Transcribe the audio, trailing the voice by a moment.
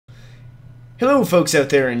Hello folks out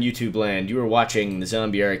there in YouTube land, you are watching the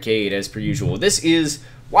Zombie Arcade as per usual. This is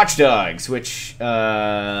Watch Dogs, which,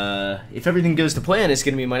 if everything goes to plan, is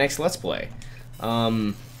going to be my next Let's Play.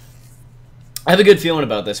 I have a good feeling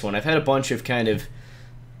about this one. I've had a bunch of kind of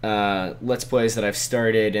Let's Plays that I've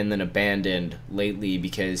started and then abandoned lately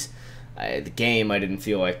because the game I didn't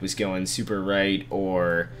feel like was going super right,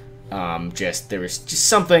 or there was just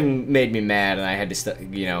something made me mad and I had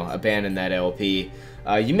to, abandon that LP.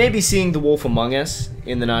 You may be seeing The Wolf Among Us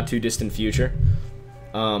in the not-too-distant future.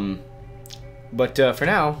 But for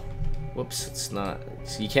now, whoops, it's not.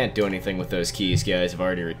 You can't do anything with those keys, guys. I've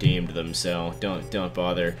already redeemed them, so don't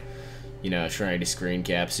bother, trying to screen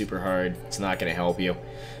cap super hard. It's not going to help you.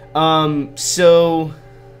 So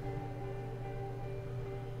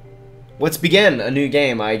let's begin a new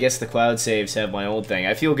game. I guess the cloud saves have my old thing.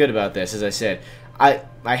 I feel good about this, as I said.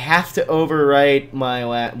 I have to overwrite my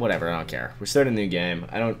whatever, I don't care. We're starting a new game.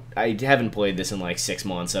 I haven't played this in like 6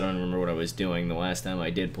 months. I don't remember what I was doing the last time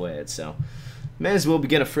I did play it, so may as well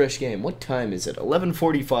begin a fresh game. What time is it?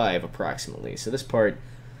 11:45 approximately. So this part,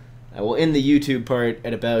 I will end the YouTube part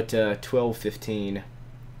at about 12:15.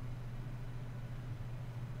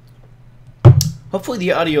 Hopefully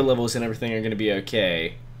the audio levels and everything are going to be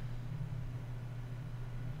okay.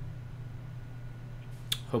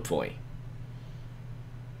 Hopefully.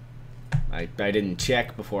 I didn't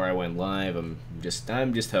check before I went live. I'm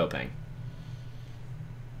just hoping.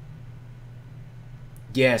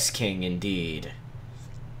 Yes, King, indeed.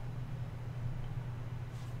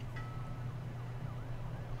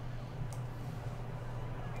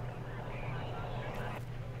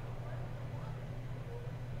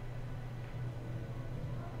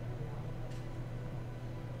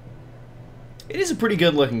 It is a pretty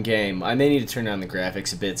good looking game. I may need to turn down the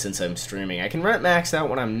graphics a bit since I'm streaming. I can run it maxed out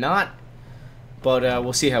when I'm not, but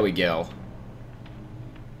we'll see how we go.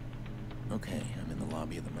 Okay, I'm in the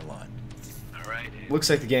lobby of the Merlot. Alright. Looks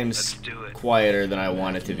like the game's quieter than I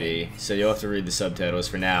want it to be, so you'll have to read the subtitles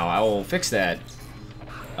for now. I will fix that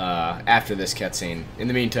after this cutscene. In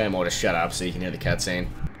the meantime, I'll just shut up so you can hear the cutscene.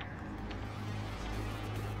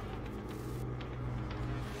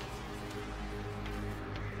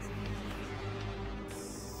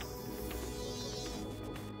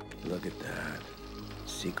 Look at that.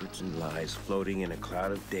 Secrets and lies floating in a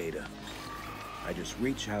cloud of data. I just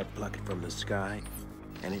reach out, pluck it from the sky,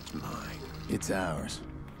 and it's mine. It's ours.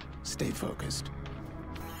 Stay focused.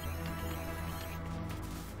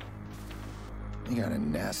 You got a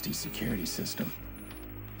nasty security system.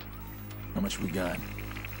 How much we got?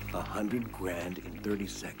 100 grand in 30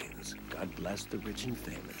 seconds. God bless the rich and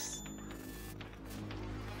famous.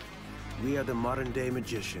 We are the modern-day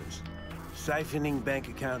magicians, siphoning bank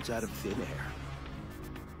accounts out of thin air.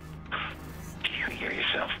 Can you hear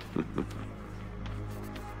yourself?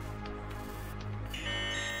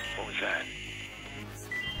 What was that?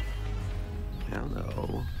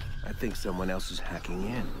 Hello. I think someone else is hacking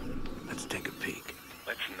in. Let's take a peek.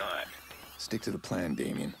 Let's not. Stick to the plan,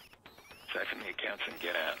 Damien. Siphon the accounts and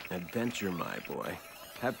get out. Adventure, my boy.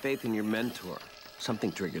 Have faith in your mentor.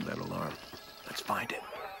 Something triggered that alarm. Let's find it.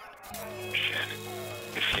 Shit.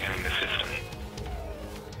 It's scanning the system.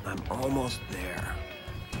 I'm almost there.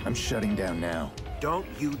 I'm shutting down now. Don't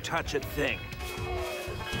you touch a thing.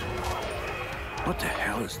 What the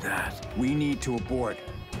hell is that? We need to abort.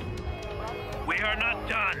 We are not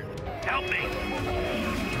done. Help me.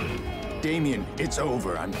 Damien, it's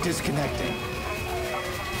over. I'm disconnecting.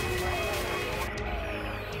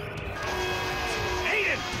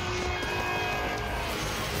 Aiden!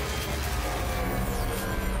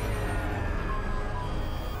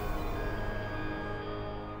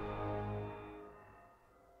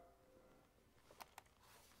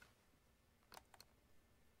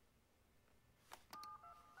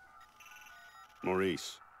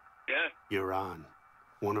 Maurice, Yeah? you're on.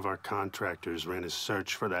 One of our contractors ran a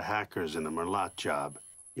search for the hackers in the Merlot job.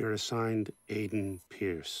 You're assigned Aiden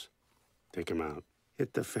Pierce. Take him out.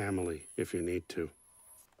 Hit the family if you need to.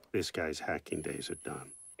 This guy's hacking days are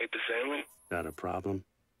done. Hit the family? Got a problem?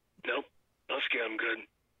 Nope. I'll scare him good.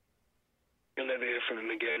 You'll never hear from him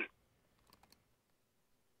again.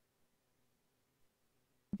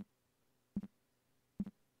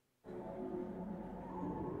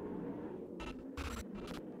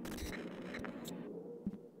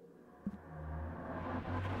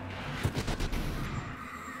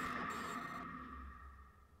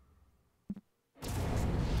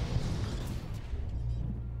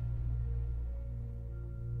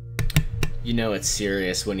 You know it's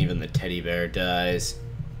serious when even the teddy bear dies.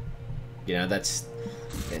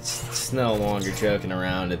 It's no longer joking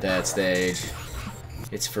around at that stage.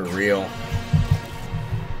 It's for real.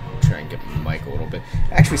 Try and get my mic a little bit.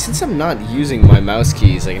 Actually, since I'm not using my mouse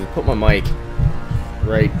keys, I can put my mic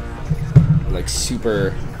right, like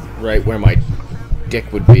super right where my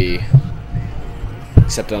dick would be,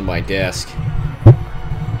 except on my desk.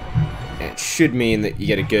 And it should mean that you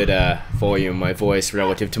get a good volume of my voice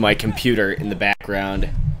relative to my computer in the background.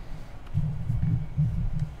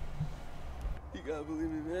 You gotta believe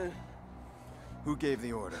me, man. Who gave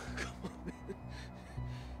the order?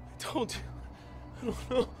 I don't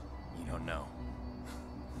know. You don't know.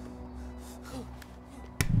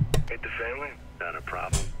 Hate the family? Not a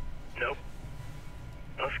problem. Nope.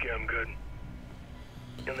 Husky, I'm good.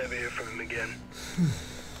 You'll never hear from him again.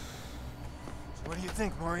 So what do you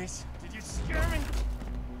think, Maurice? Did you scare me?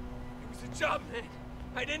 It was a job, man.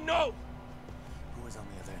 I didn't know. Who was on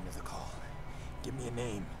the other end of the call? Give me a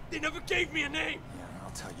name. They never gave me a name. Yeah,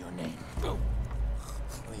 I'll tell you a name. Oh.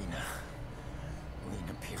 Lena.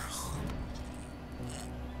 Lena Pierce.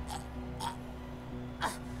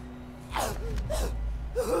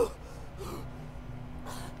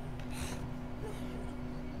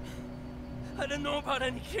 I didn't know about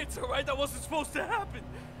any kids, alright? That wasn't supposed to happen.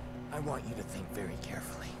 I want you to think very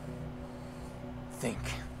carefully. Think.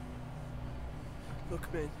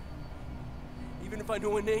 Look, man. Even if I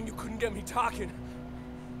knew a name, you couldn't get me talking.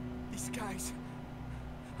 These guys.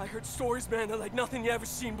 I heard stories, man, that like nothing you ever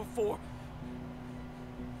seen before.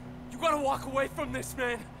 You gotta walk away from this,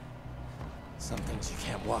 man. Some things you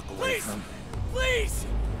can't walk away Please! from. Please!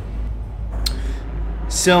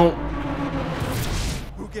 So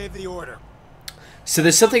Who gave the order?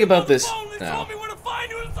 there's something about this. They told me where to find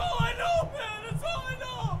you. That's all I know, man. That's all I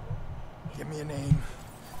know. Give me a name.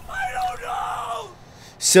 I don't know.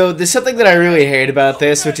 So there's something that I really hate about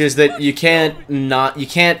this, which is that you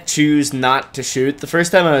can't choose not to shoot. The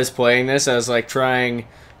first time I was playing this, I was like trying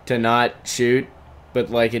to not shoot, but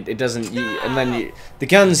like it doesn't. And then the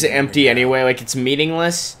gun's empty anyway. Like it's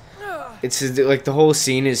meaningless. It's like the whole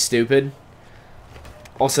scene is stupid.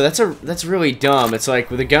 Also, that's really dumb. It's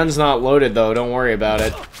like, well, the gun's not loaded, though. Don't worry about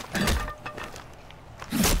it.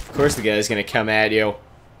 Of course the guy's gonna come at you.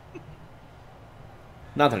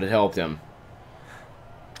 Not that it helped him.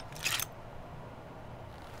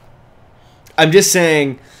 I'm just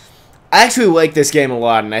saying, I actually like this game a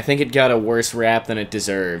lot, and I think it got a worse rap than it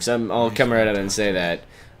deserves. I'll come right out and say that.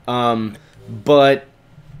 But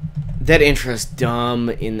that intro's dumb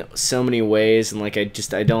in so many ways, and like I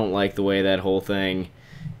don't like the way that whole thing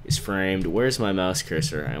is framed. Where's my mouse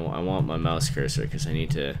cursor? I want my mouse cursor because I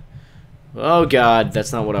need to. Oh God,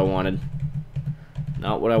 that's not what I wanted.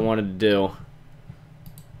 Not what I wanted to do.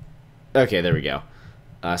 Okay, there we go.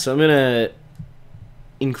 So I'm gonna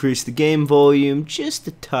increase the game volume just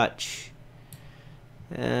a touch.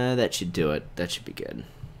 That should do it. That should be good.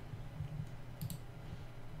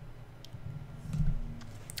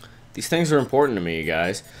 These things are important to me, you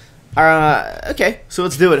guys. Okay, so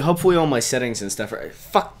let's do it. Hopefully all my settings and stuff are...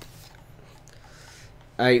 Fuck.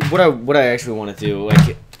 What I actually want to do,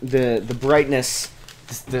 like, the brightness,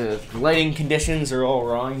 the lighting conditions are all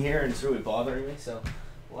wrong here, and it's really bothering me, so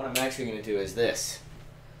what I'm actually going to do is this.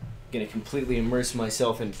 I'm going to completely immerse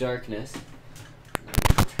myself in darkness.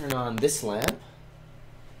 Turn on this lamp.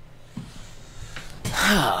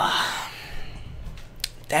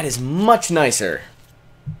 That is much nicer.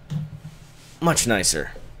 Much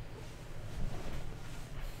nicer.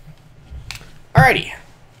 Alrighty.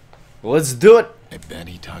 Well, let's do it. I bet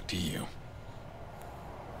he talked to you.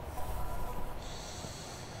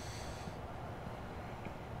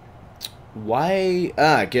 Why?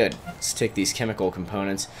 Good. Let's take these chemical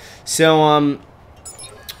components. So,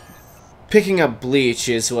 picking up bleach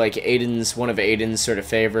is like one of Aiden's sort of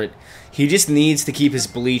favorite. He just needs to keep his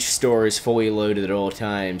bleach stores fully loaded at all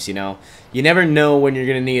times, you know? You never know when you're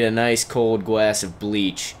gonna need a nice cold glass of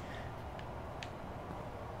bleach.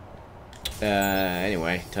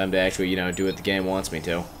 Anyway, time to actually, you know, do what the game wants me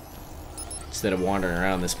to. Instead of wandering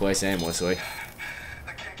around this place aimlessly.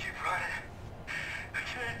 I can't keep running. I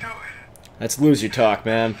can't do it. Let's lose your talk,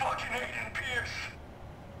 man. Fucking Aiden Pierce.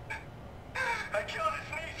 I killed his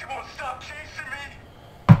niece. He won't stop chasing me.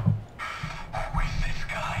 Where's this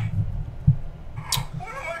guy?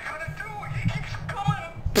 What am I gonna do? He keeps coming.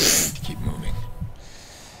 Keep moving.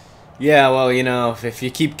 Yeah, well, you know, if you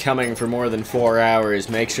keep coming for more than 4 hours,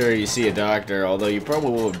 make sure you see a doctor, although you probably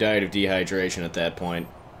will have died of dehydration at that point.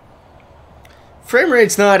 Frame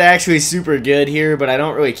rate's not actually super good here, but I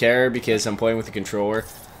don't really care because I'm playing with the controller.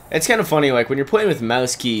 It's kind of funny, like, when you're playing with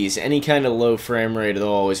mouse keys, any kind of low frame rate at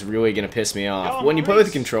all is really going to piss me off. When you play with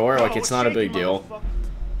the controller, like, it's not a big deal.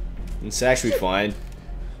 It's actually fine.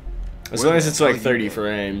 As long as it's like 30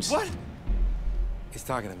 frames. What? He's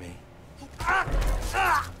talking to me.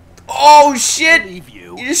 Oh shit! Leave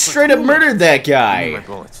you. You just straight up murdered that Give me my guy.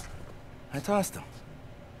 bullets. I tossed him.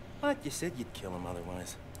 What? You said you'd kill him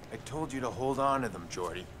otherwise. I told you to hold on to them,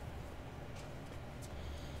 Jordy.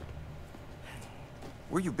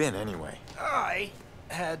 Where you been, anyway? I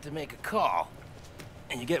had to make a call.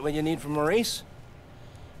 And you get what you need from Maurice?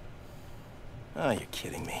 Oh, you're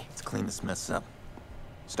kidding me. Let's clean this mess up.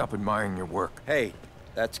 Stop admiring your work. Hey,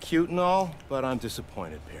 that's cute and all, but I'm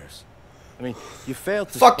disappointed, Pierce. I mean, you failed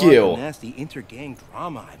to Fuck spot you. the nasty inter-gang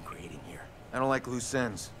drama I'm creating here. I don't like loose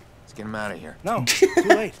ends. Let's get him out of here. No, too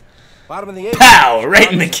late. Bottom of the eighth. Pow!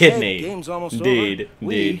 Right in the Bottom of kidney. eighth, Game's almost Indeed, over.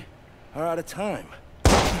 indeed. We are out of time.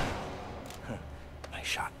 Huh. Nice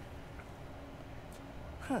shot.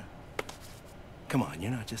 Huh. Come on,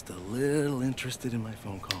 you're not just a little interested in my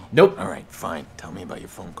phone call. Nope. All right, fine. Tell me about your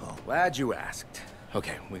phone call. Glad you asked.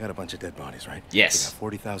 Okay, we got a bunch of dead bodies, right? Yes. We got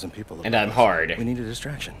 40,000 people. And around I'm us. hard. We need a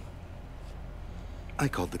distraction. I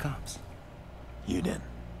called the cops. You did.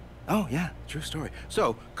 Oh, yeah, true story.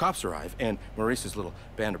 So, cops arrive, and Maurice's little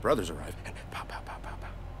band of brothers arrive, and pow, pow, pow, pow, pow.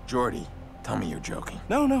 Jordy, tell me you're joking.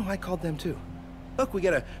 No, I called them too. Look, we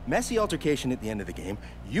get a messy altercation at the end of the game.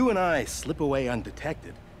 You and I slip away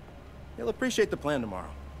undetected. You'll appreciate the plan tomorrow.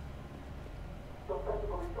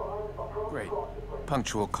 Great.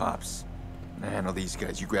 Punctual cops. Now handle these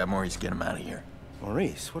guys. You grab Maurice, get him out of here.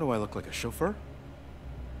 Maurice, what do I look like, a chauffeur?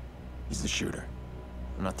 He's the shooter.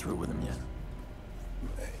 I'm not through with him yet.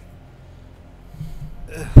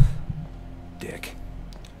 Dick.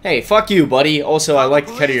 Hey, fuck you, buddy. Also, I like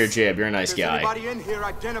the cut of your jib. You're a nice guy. Anybody in here,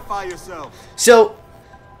 identify yourself. So,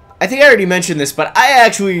 I think I already mentioned this, but I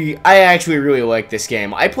actually really like this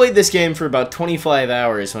game. I played this game for about 25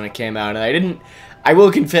 hours when it came out, and I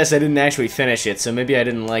will confess I didn't actually finish it, so maybe I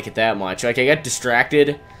didn't like it that much. Like, I got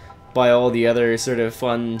distracted by all the other sort of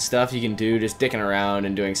fun stuff you can do, just dicking around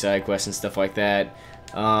and doing side quests and stuff like that.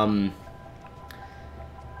 I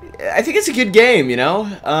think it's a good game, you know?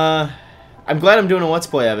 I'm glad I'm doing a Let's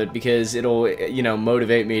Play of it, because it'll, you know,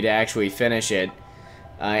 motivate me to actually finish it.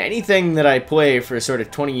 Anything that I play for sort of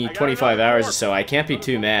 20-25 hours or so, I can't be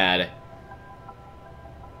too mad.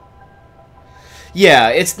 Yeah,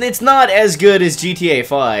 it's not as good as GTA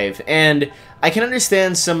 5, and I can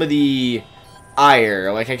understand some of the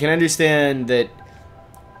ire. Like, I can understand that...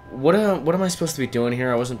 What am I supposed to be doing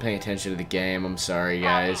here? I wasn't paying attention to the game. I'm sorry,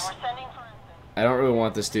 guys. I don't really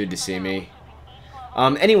want this dude to see me.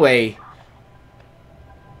 Anyway...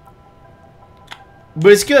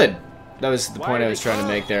 But it's good. That was the point I was trying to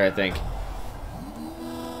make there, I think.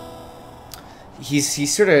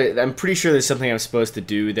 He's sort of... I'm pretty sure there's something I'm supposed to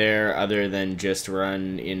do there other than just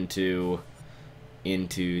run into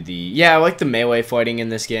the... Yeah, I like the melee fighting in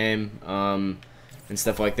this game, and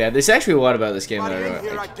stuff like that. There's actually a lot about this game that I Anybody in really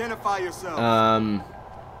here, like. identify yourself.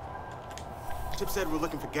 Chip said we're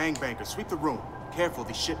looking for gangbangers. Sweep the room. Careful,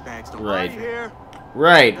 these shitbags don't Right. here.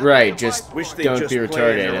 Right. Just Wish they'd don't just be play in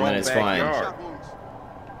retarded, their and then own it's fine. backyard. Shot wounds.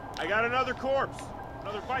 I got another corpse.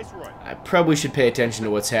 Another Viceroy. I probably should pay attention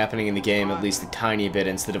to what's happening in the game at least a tiny bit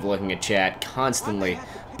instead of looking at chat constantly.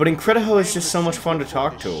 But Incrediho is just so much fun to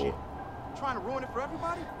talk to. Trying to ruin it for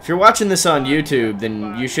everybody? If you're watching this on YouTube,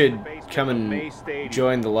 then you should come and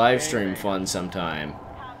join the live stream fun sometime.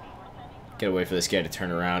 Gotta wait for this guy to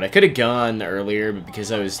turn around. I could have gone earlier, but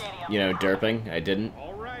because I was, you know, derping, I didn't.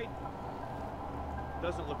 All right.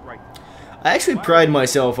 Doesn't look right. I actually pride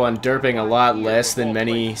myself on derping a lot less than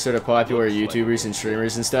many sort of popular YouTubers and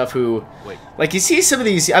streamers and stuff who... Like, you see some of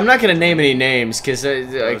these... I'm not gonna name any names, because,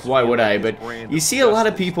 like, why would I? But you see a lot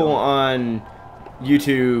of people on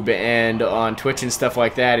YouTube and on Twitch and stuff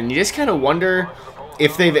like that, and you just kind of wonder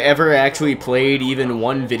if they've ever actually played even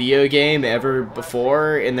one video game ever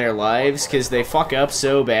before in their lives, because they fuck up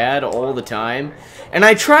so bad all the time. And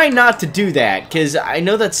I try not to do that, because I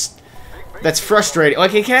know that's frustrating.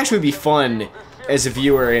 Like, it can actually be fun as a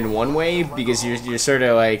viewer in one way, because you're sort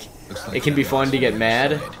of like it can be fun to get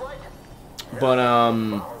mad. But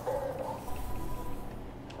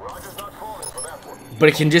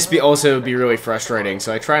it can just also be really frustrating,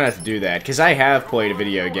 so I try not to do that, because I have played a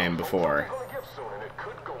video game before.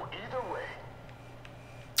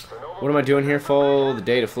 What am I doing here? Follow the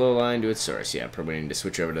data flow line to its source. Yeah, probably need to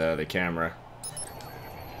switch over to the other camera.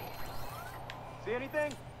 See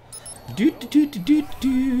anything?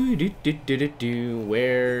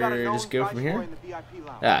 Where does it go from here?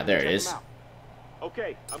 Ah, there it is.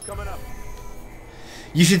 Okay, I'm coming up.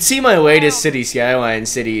 You should see my latest city, Skyline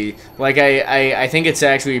City. Like, I think it's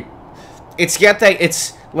actually... It's got that...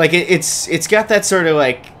 It's got that sort of,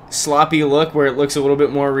 like, sloppy look where it looks a little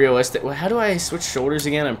bit more realistic. How do I switch shoulders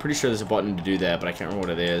again? I'm pretty sure there's a button to do that, but I can't remember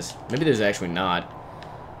what it is. Maybe there's actually not.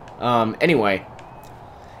 Anyway.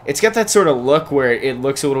 It's got that sort of look where it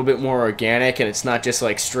looks a little bit more organic, and it's not just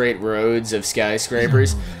like straight roads of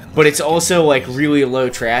skyscrapers, but it's also like really low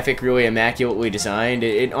traffic, really immaculately designed.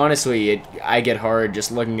 Honestly, I get hard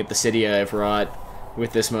just looking at the city I've wrought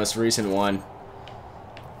with this most recent one,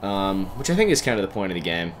 which I think is kind of the point of the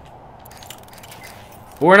game.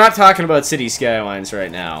 But we're not talking about City Skylines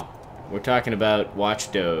right now. We're talking about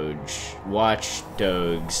Watch Dogs.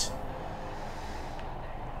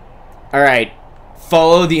 Alright.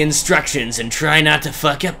 Follow the instructions and try not to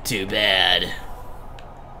fuck up too bad.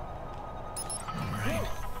 Alright.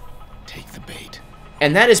 Take the bait.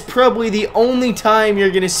 And that is probably the only time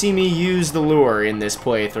you're gonna see me use the lure in this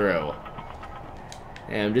playthrough.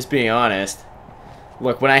 And I'm just being honest.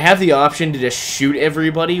 Look, when I have the option to just shoot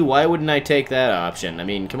everybody, why wouldn't I take that option? I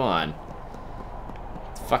mean, come on.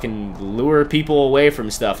 Fucking lure people away from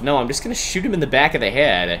stuff. No, I'm just gonna shoot him in the back of the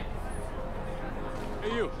head.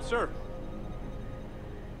 Hey, you, sir.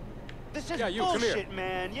 This is Yeah, you, come here. bullshit,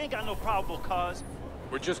 man. You ain't got no probable cause.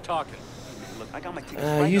 We're just talking. Look, I got my tickets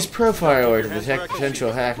right Use now. Profiler to detect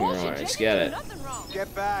potential hacking remarks. Get it.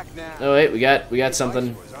 Get back now. Oh wait, we got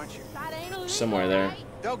something Aren't you? somewhere there.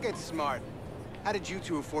 Don't get smart. How did you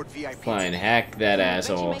two afford VIP? Fine, hack that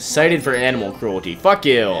asshole. Cited for animal cruelty. Fuck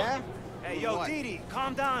you. Yeah? Hey, yo, Didi,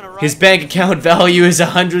 calm down, alright? His bank account value is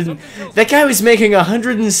that guy was making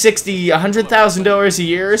 $100,000 a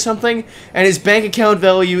year or something, and his bank account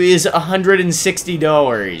value is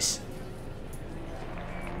 $160.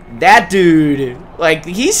 That dude, like,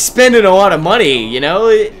 he's spending a lot of money, you know?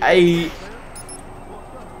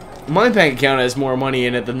 My bank account has more money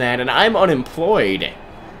in it than that, and I'm unemployed.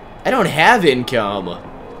 I don't have income.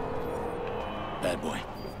 Bad boy.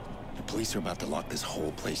 The police are about to lock this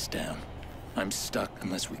whole place down. I'm stuck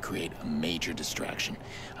unless we create a major distraction.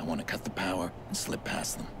 I want to cut the power and slip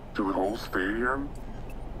past them. To the whole stadium?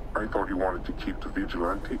 I thought you wanted to keep the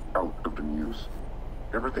vigilante out of the news.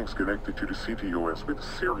 Everything's connected to the CTOS with a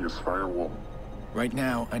serious firewall. Right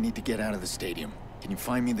now, I need to get out of the stadium. Can you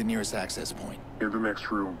find me the nearest access point? In the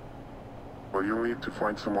next room. Well, you'll need to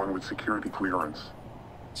find someone with security clearance.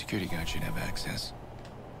 Security guard should have access.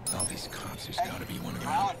 All these cops, there's gotta be one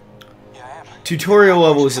around. Tutorial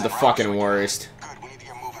levels are the fucking worst.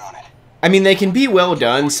 I mean, they can be well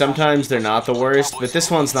done. Sometimes they're not the worst, but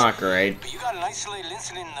this one's not great. But you got an isolated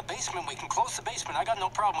incident in the basement. We can close the basement. I got no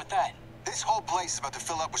problem with that. This whole place is about to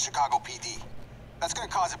fill up with Chicago PD. That's gonna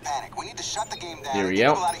cause a panic. We need to shut the game down. Here we and get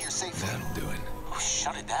go. people out of here safely. That'll do it. Oh,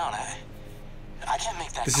 shut it down. I can't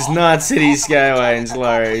make that This call. is not City Call somebody to Skylines, drive that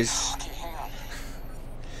Lars. Okay, hang on.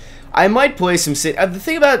 I might play some City. The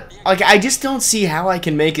thing about, like, I just don't see how I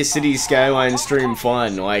can make a City Skyline stream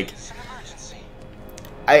fun. Like,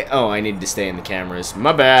 I need to stay in the cameras.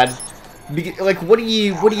 My bad. Like, what do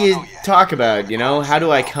you talk about? You know, how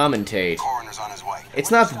do I commentate? Coroner's on his way. It's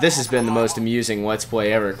not that this has been the most amusing Let's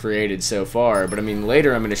Play ever created so far, but I mean,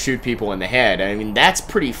 later I'm gonna shoot people in the head. I mean, that's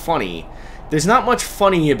pretty funny. There's not much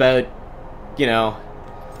funny about, you know,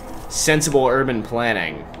 sensible urban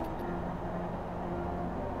planning.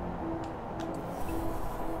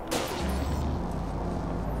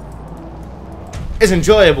 As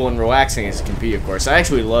enjoyable and relaxing as it can be, of course. I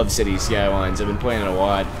actually love City Skylines. I've been playing it a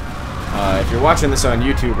lot. If you're watching this on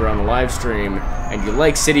YouTube or on the live stream, and you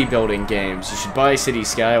like city building games, you should buy City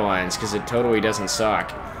Skylines, because it totally doesn't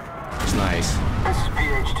suck. It's nice. This is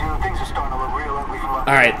PH2. Things are starting to look real ugly from up.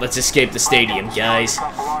 Alright, let's escape the stadium, guys.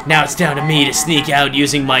 Now it's down to me to sneak out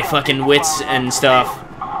using my fucking wits and stuff.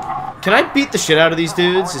 Can I beat the shit out of these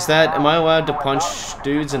dudes? Am I allowed to punch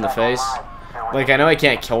dudes in the face? Like, I know I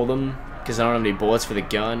can't kill them, because I don't have any bullets for the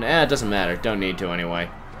gun. It doesn't matter. Don't need to anyway.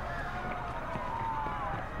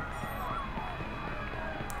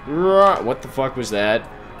 What the fuck was that?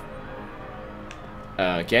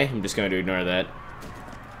 Okay, I'm just going to ignore that.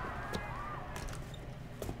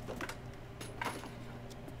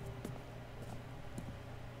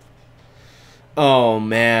 Oh,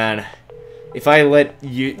 man. If I let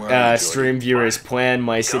you stream viewers plan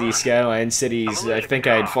my City Skyline cities, I think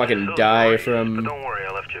I'd fucking die from,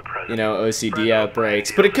 you know, OCD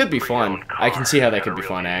outbreaks. But it could be fun. I can see how that could be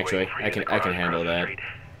fun, actually. I can handle that.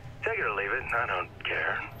 Take it or leave it. I don't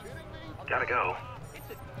care. Gotta go.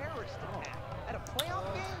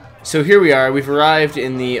 So here we are. We've arrived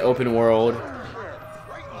in the open world.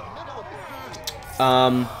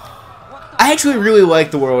 I actually really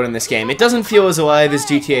like the world in this game. It doesn't feel as alive as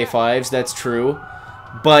GTA 5's, that's true.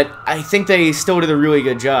 But I think they still did a really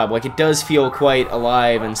good job. Like, it does feel quite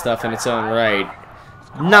alive and stuff in its own right.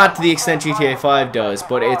 Not to the extent GTA 5 does,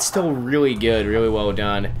 but it's still really good, really well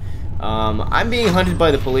done. I'm being hunted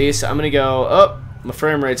by the police. I'm gonna go... Oh, my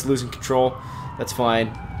frame rate's losing control. That's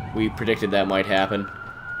fine. We predicted that might happen.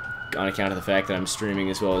 on account of the fact that I'm streaming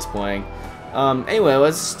as well as playing. Anyway,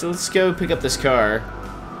 let's go pick up this car.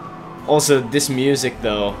 Also, this music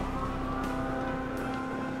though.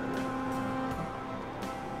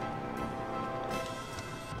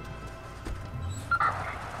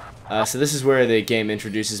 So this is where the game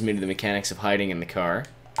introduces me to the mechanics of hiding in the car.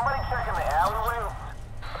 Somebody checking the alleyway?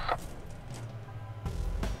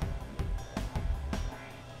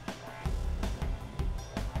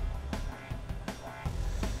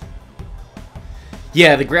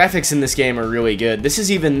 Yeah, the graphics in this game are really good. This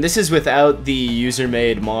is without the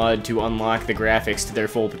user-made mod to unlock the graphics to their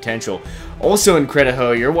full potential. Also in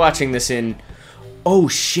Crediho, you're watching this in... Oh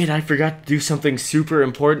shit, I forgot to do something super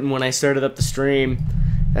important when I started up the stream.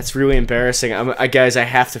 That's really embarrassing. Guys, I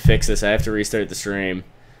have to fix this. I have to restart the stream.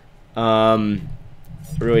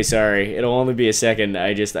 Really sorry. It'll only be a second.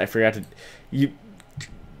 I forgot to...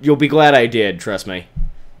 You'll be glad I did, trust me.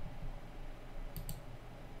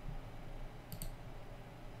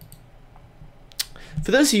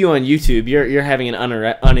 For those of you on YouTube, you're having an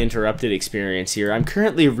uninterrupted experience here. I'm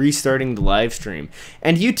currently restarting the live stream,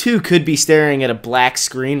 and you too could be staring at a black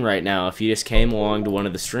screen right now if you just came along to one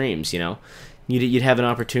of the streams. You know, you'd have an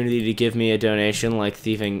opportunity to give me a donation like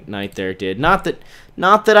Thieving Knight there did. Not that.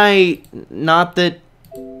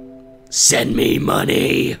 Send me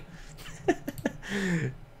money.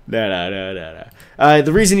 No.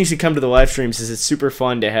 The reason you should come to the live streams is it's super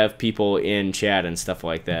fun to have people in chat and stuff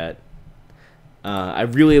like that. I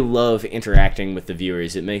really love interacting with the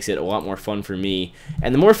viewers. It makes it a lot more fun for me.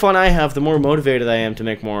 And the more fun I have, the more motivated I am to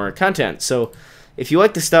make more content. So if you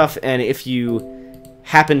like the stuff and if you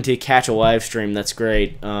happen to catch a live stream, that's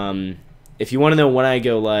great. If you want to know when I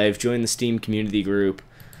go live, join the Steam community group.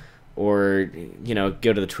 Or, you know,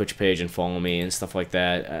 go to the Twitch page and follow me and stuff like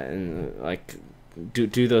that. And, like,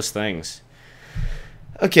 do those things.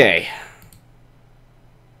 Okay.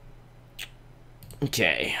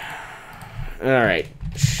 Alright,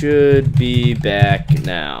 should be back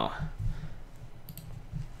now.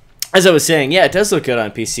 As I was saying, yeah, it does look good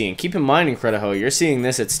on PC, and keep in mind, Incrediho, you're seeing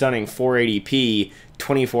this at stunning 480p,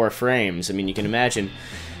 24 frames. I mean, you can imagine.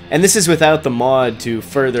 And this is without the mod to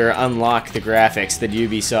further unlock the graphics that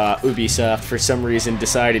Ubisoft for some reason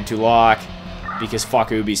decided to lock, because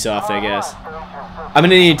fuck Ubisoft, I guess. I'm gonna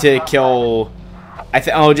need to kill...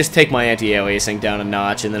 I'll just take my anti-aliasing down a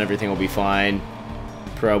notch, and then everything will be fine.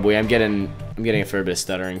 Probably. I'm getting a fair bit of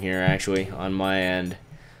stuttering here, actually, on my end.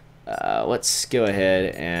 Let's go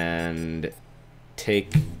ahead and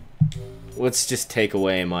let's just take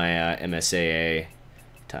away my MSAA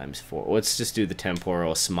times 4. Let's just do the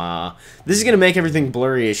temporal SMA. This is gonna make everything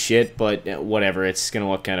blurry as shit, but whatever. It's gonna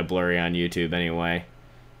look kind of blurry on YouTube anyway.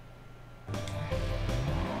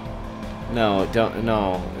 No,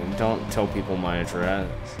 don't tell people my address.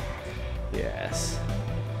 Yes.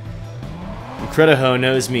 Crediho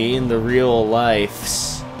knows me in the real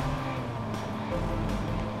life.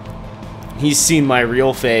 He's seen my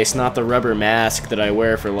real face, not the rubber mask that I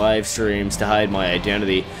wear for live streams to hide my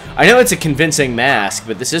identity. I know it's a convincing mask,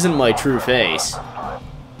 but this isn't my true face.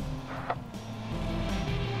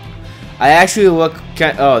 I actually look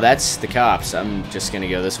oh, that's the cops. I'm just gonna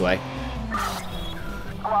go this way.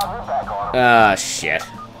 Ah, shit.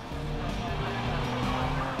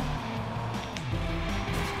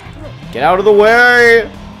 Get out of the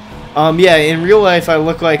way! Yeah, in real life I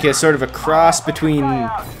look like a sort of a cross between,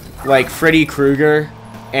 like, Freddy Krueger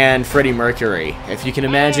and Freddie Mercury. If you can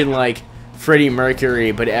imagine, like, Freddie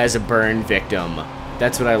Mercury, but as a burn victim.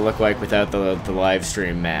 That's what I look like without the live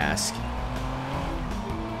stream mask.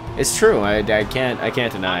 It's true, I can't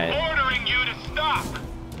deny it. Ordering you to stop.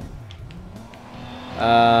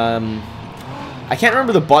 I can't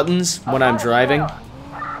remember the buttons when I'm driving.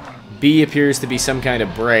 B appears to be some kind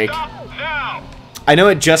of brake. I know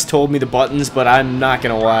it just told me the buttons, but I'm not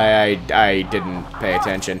gonna lie, I didn't pay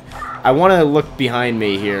attention. I want to look behind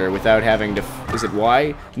me here without having to... Is it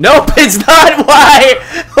Y? Nope, it's not Y!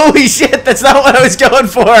 Holy shit, that's not what I was going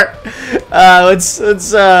for! Let's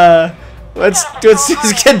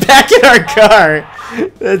just get back in our car.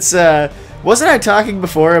 Wasn't I talking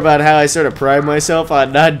before about how I sort of pride myself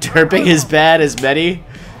on not derping as bad as many?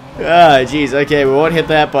 Ah, jeez, okay, we won't hit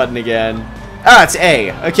that button again. Ah, it's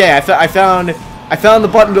A. Okay, I found the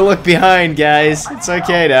button to look behind, guys. It's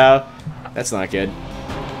okay now. That's not good.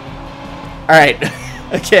 Alright.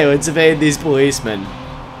 Okay, let's evade these policemen.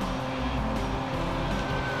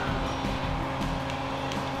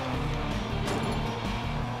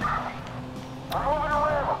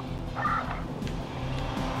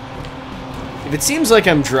 If it seems like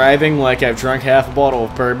I'm driving like I've drunk half a bottle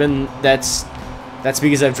of bourbon, that's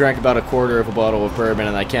because I've drank about a quarter of a bottle of bourbon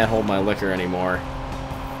and I can't hold my liquor anymore.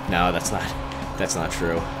 No, that's not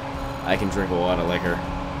true. I can drink a lot of liquor.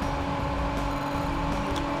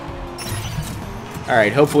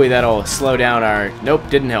 Alright, hopefully that'll slow down our... Nope,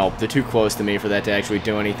 didn't help. They're too close to me for that to actually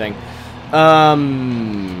do anything.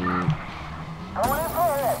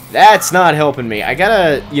 That's not helping me. I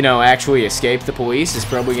gotta, you know, actually escape the police. Is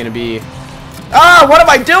probably gonna be... Ah, what am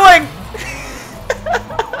I doing?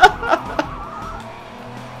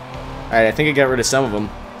 Alright, I think I got rid of some of them.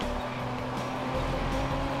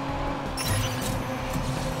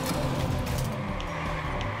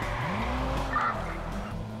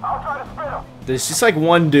 There's just like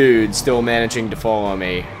one dude still managing to follow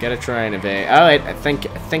me. Gotta try and evade. Alright, I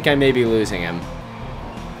think I may be losing him.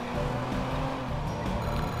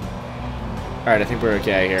 Alright, I think we're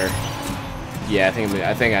okay here. Yeah,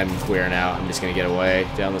 I think I'm clear now. I'm just gonna get away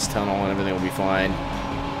down this tunnel and everything will be fine.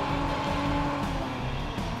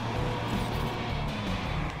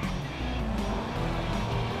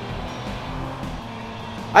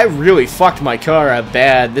 I really fucked my car up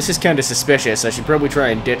bad. This is kind of suspicious. I should probably try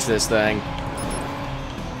and ditch this thing.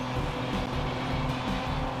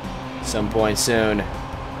 Some point soon.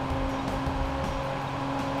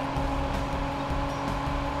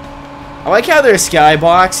 I like how their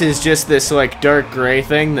skybox is just this like dark gray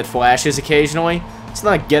thing that flashes occasionally. It's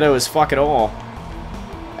not ghetto as fuck at all.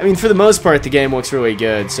 I mean, for the most part, the game looks really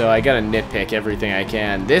good, so I gotta nitpick everything I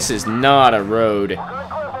can. This is not a road.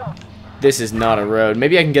 This is not a road.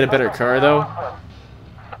 Maybe I can get a better car, though.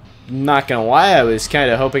 Not gonna lie, I was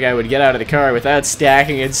kind of hoping I would get out of the car without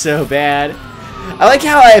stacking it so bad. I like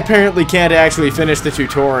how I apparently can't actually finish the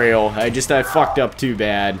tutorial. I fucked up too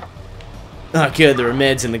bad. Oh, good, there were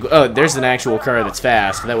meds in the... Oh, there's an actual car that's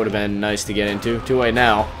fast. That would have been nice to get into. Too late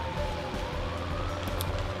now.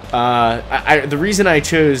 The reason I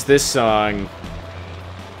chose this song...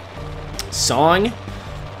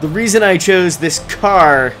 The reason I chose this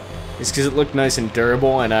car is because it looked nice and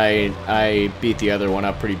durable, and I beat the other one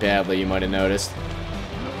up pretty badly, you might have noticed.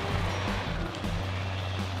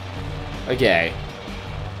 Okay.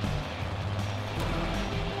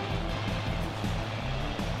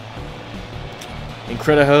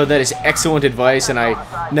 Incrediho, that is excellent advice, and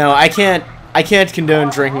I can't condone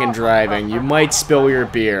drinking and driving. You might spill your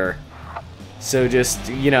beer. So just,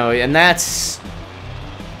 you know, and that's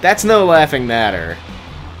no laughing matter.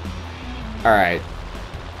 Alright.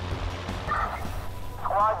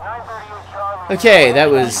 Okay, that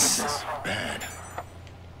was... Bad.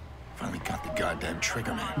 Finally got the goddamn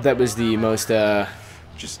trigger, man. That was the most,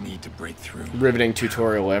 just need to break through. riveting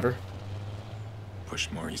tutorial ever. Push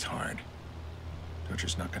Maury's hard.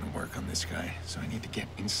 Torture's not gonna work on this guy, so I need to get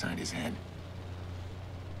inside his head.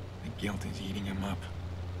 The guilt is eating him up.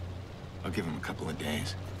 I'll give him a couple of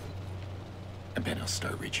days. I bet he'll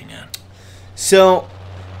start reaching out. So,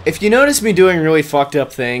 if you notice me doing really fucked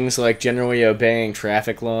up things, like generally obeying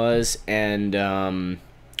traffic laws and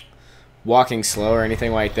walking slow or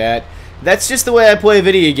anything like that, that's just the way I play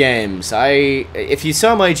video games. If you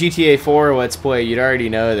saw my GTA 4 Let's Play, you'd already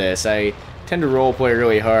know this. I tend to roleplay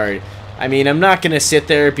really hard. I mean, I'm not gonna sit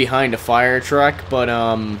there behind a fire truck, but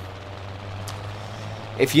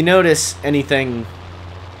if you notice anything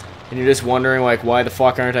and you're just wondering, like, why the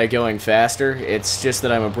fuck aren't I going faster? It's just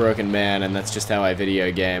that I'm a broken man, and that's just how I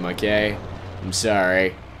video game, okay? I'm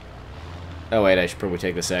sorry. Oh, wait, I should probably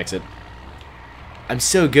take this exit. I'm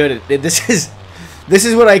so good at it. This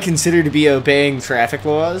is what I consider to be obeying traffic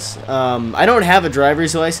laws. I don't have a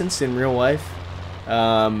driver's license in real life.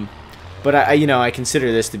 But I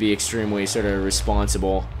consider this to be extremely sort of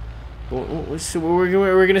responsible. So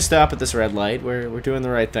we're gonna stop at this red light. We're doing the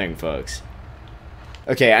right thing, folks.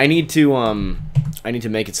 Okay, I need to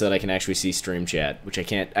make it so that I can actually see stream chat, which I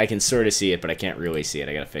can't. I can sort of see it, but I can't really see it.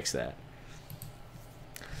 I gotta fix that.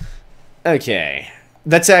 Okay,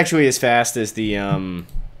 that's actually as fast as the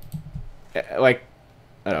like.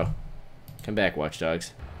 Oh, come back,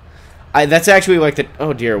 watchdogs. That's actually like the.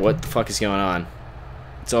 Oh dear, what the fuck is going on?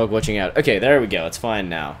 It's all glitching out. Okay, there we go. It's fine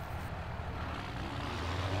now.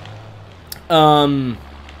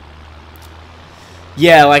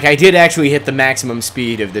 Yeah, like, I did actually hit the maximum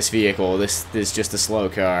speed of this vehicle. This is just a slow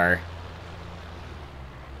car.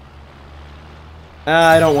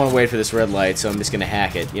 I don't want to wait for this red light, so I'm just gonna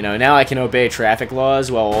hack it. You know, now I can obey traffic laws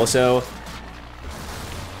while also...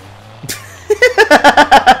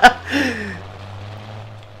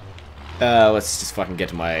 let's just fucking get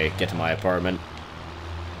to my apartment.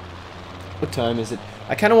 What time is it?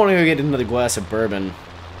 I kind of want to go get another glass of bourbon.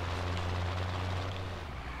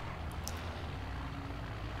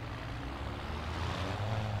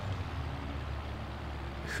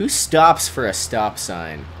 Who stops for a stop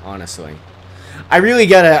sign, honestly? I really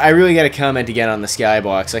gotta comment again on the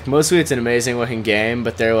Skybox. Like, mostly it's an amazing looking game,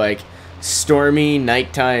 but they're like, stormy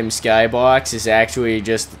nighttime Skybox is actually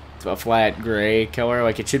just a flat gray color.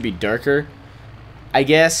 Like, it should be darker, I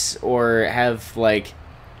guess, or have like,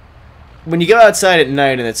 when you go outside at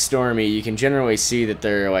night and it's stormy, you can generally see that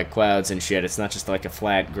there are like clouds and shit. It's not just like a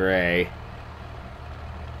flat gray.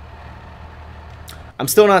 I'm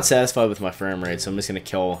still not satisfied with my frame rate, so I'm just gonna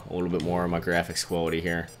kill a little bit more of my graphics quality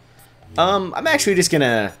here. I'm actually just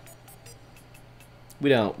gonna. We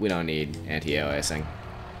don't need anti-aliasing.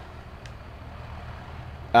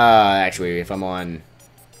 Actually, if I'm on,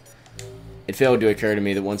 it failed to occur to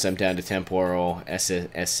me that once I'm down to temporal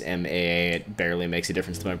SMAA, it barely makes a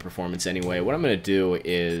difference to my performance anyway. What I'm gonna do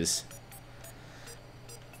is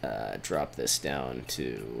drop this down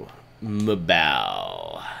to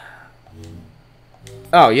mobile.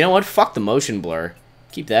 Oh, you know what? Fuck the motion blur.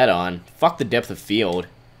 Keep that on. Fuck the depth of field.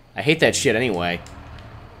 I hate that shit anyway.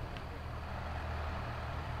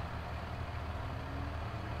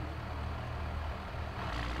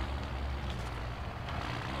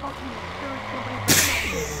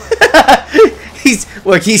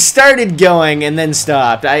 Look, he started going and then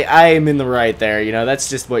stopped. I am in the right there, you know, that's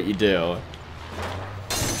just what you do.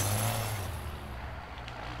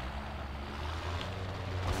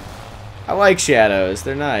 I like shadows,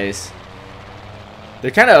 they're nice.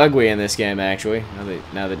 They're kind of ugly in this game, actually,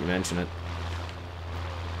 now that you mention it.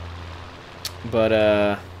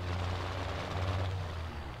 But,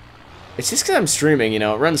 it's just because I'm streaming, you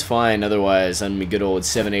know, it runs fine otherwise on my good old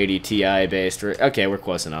 780 Ti based. Okay, we're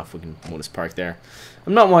close enough, we'll just park there.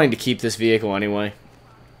 I'm not wanting to keep this vehicle anyway.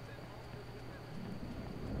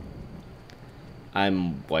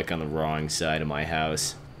 I'm, like, on the wrong side of my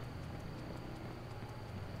house.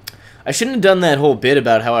 I shouldn't have done that whole bit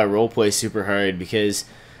about how I roleplay super hard, because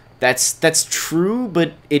that's true,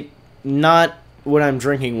 but it not when I'm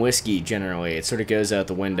drinking whiskey generally. It sort of goes out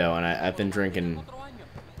the window, and I've been drinking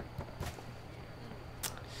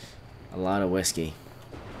a lot of whiskey.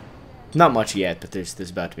 Not much yet, but there's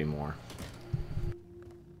about to be more.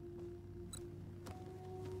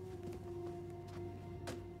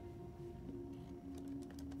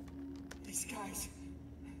 These guys,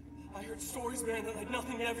 I heard stories, man, that like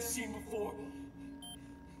nothing you ever seen before.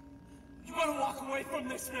 You gotta walk away from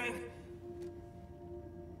this, man.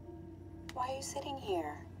 Why are you sitting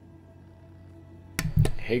here?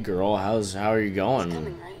 Hey girl, how are you going? He's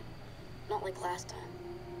coming, right? Not like last time.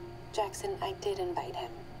 Jackson, I did invite him.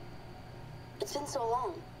 It's been so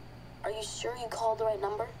long. Are you sure you called the right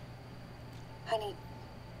number? Honey,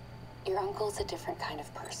 your uncle's a different kind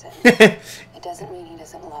of person. It doesn't mean he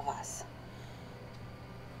doesn't love us.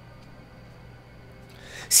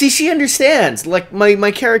 See, she understands. Like,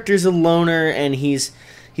 my character's a loner, and he's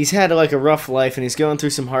had, like, a rough life, and he's going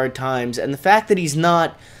through some hard times, and the fact that he's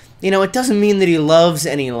not, you know, it doesn't mean that he loves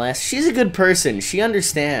any less. She's a good person. She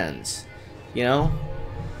understands, you know?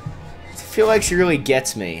 I feel like she really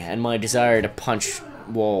gets me, and my desire to punch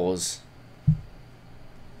walls.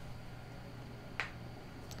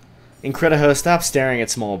 Incrediho, stop staring at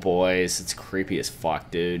small boys. It's creepy as fuck,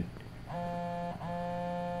 dude.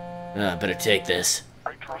 Better take this.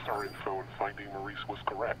 I trust our info in finding Maurice was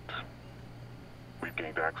correct. We've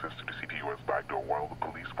gained access to the CTOS backdoor while the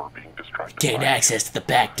police were being distracted. Gained access to the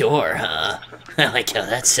back door, huh? I like how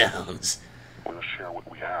that sounds. We'll share what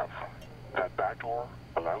we have. That backdoor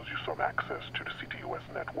allows you some access to the CTOS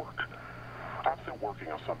network. I'm still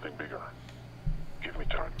working on something bigger. Give me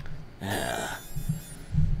time.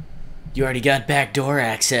 You already got backdoor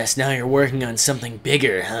access, now you're working on something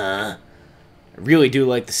bigger, huh? I really do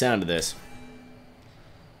like the sound of this.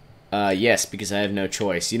 Yes, because I have no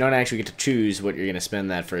choice. You don't actually get to choose what you're going to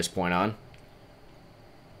spend that first point on.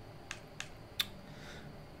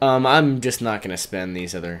 I'm just not going to spend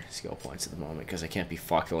these other skill points at the moment, because I can't be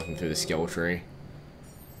fucked looking through the skill tree.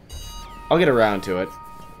 I'll get around to it.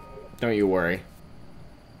 Don't you worry.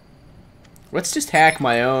 Let's just hack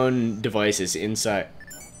my own devices inside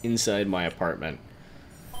my apartment.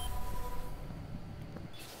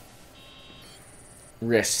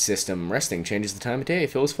 Rest system. Resting changes the time of day,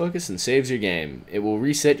 fills focus, and saves your game. It will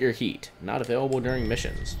reset your heat. Not available during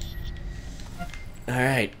missions.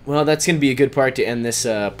 Alright, well that's going to be a good part to end this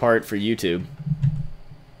part for YouTube.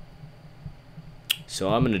 So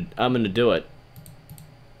I'm gonna do it.